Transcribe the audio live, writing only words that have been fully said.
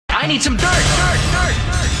I need some dirt.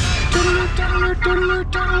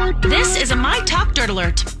 This is a My Talk Dirt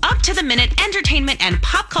Alert. Up-to-the-minute entertainment and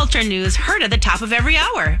pop culture news heard at the top of every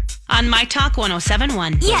hour on My Talk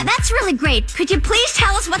 107.1. Yeah, that's really great. Could you please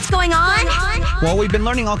tell us what's going on? Well, we've been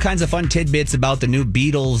learning all kinds of fun tidbits about the new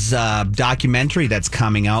Beatles documentary that's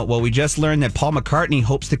coming out. Well, we just learned that Paul McCartney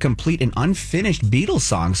hopes to complete an unfinished Beatles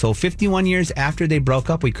song. So 51 years after they broke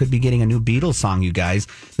up, we could be getting a new Beatles song, you guys.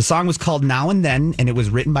 The song was called Now and Then, and it was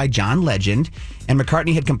written by John Legend. And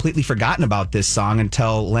McCartney had completely forgotten about this song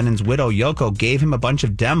until Lennon's widow, Yoko, gave him a bunch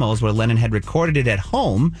of demos where Lennon had recorded it at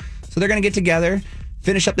home. So they're going to get together,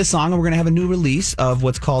 finish up this song, and we're going to have a new release of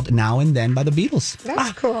what's called Now and Then by the Beatles.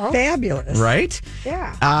 That's cool. Fabulous. Right?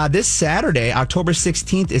 Yeah. This Saturday, October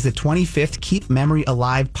 16th, is the 25th Keep Memory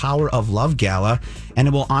Alive Power of Love Gala, and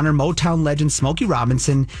it will honor Motown legends Smokey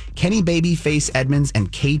Robinson, Kenny Babyface Edmonds,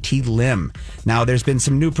 and K.T. Lim. Now, there's been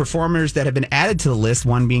some new performers that have been added to the list,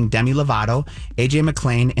 one being Demi Lovato, A.J.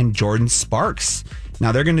 McLean, and Jordan Sparks.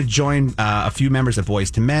 Now, they're going to join a few members of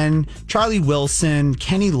Boyz II Men, Charlie Wilson,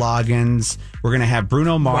 Kenny Loggins. We're going to have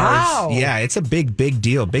Bruno Mars. Wow. Yeah, it's a big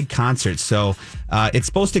deal, big concert. So it's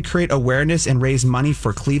supposed to create awareness and raise money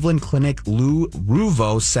for Cleveland Clinic Lou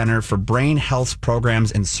Ruvo Center for Brain Health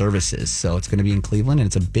Programs and Services. So it's going to be in Cleveland, and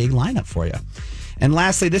it's a big lineup for you. And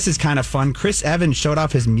lastly, this is kind of fun. Chris Evans showed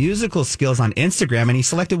off his musical skills on Instagram, and he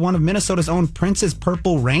selected one of Minnesota's own Prince's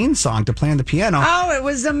Purple Rain song to play on the piano. Oh, it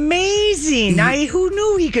was amazing. Who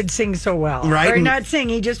knew he could sing so well? Right. Or not sing,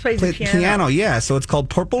 he just plays the piano. Yeah. So it's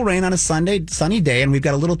called Purple Rain on a sunny day, and we've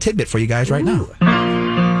got a little tidbit for you guys right now.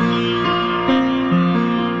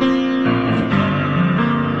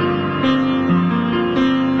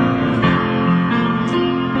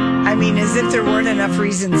 I mean, as if there weren't enough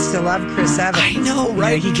reasons to love Chris Evans. I know,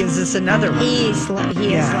 right? He gives us another one. He is lovely.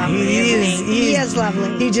 He is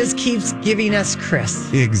lovely. He just keeps giving us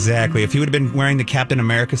Chris. Exactly. If he would have been wearing the Captain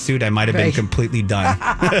America suit, I might have been Right. completely done.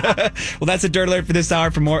 Well, that's a Dirt Alert for this hour.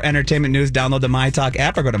 For more entertainment news, download the MyTalk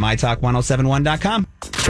app or go to mytalk1071.com.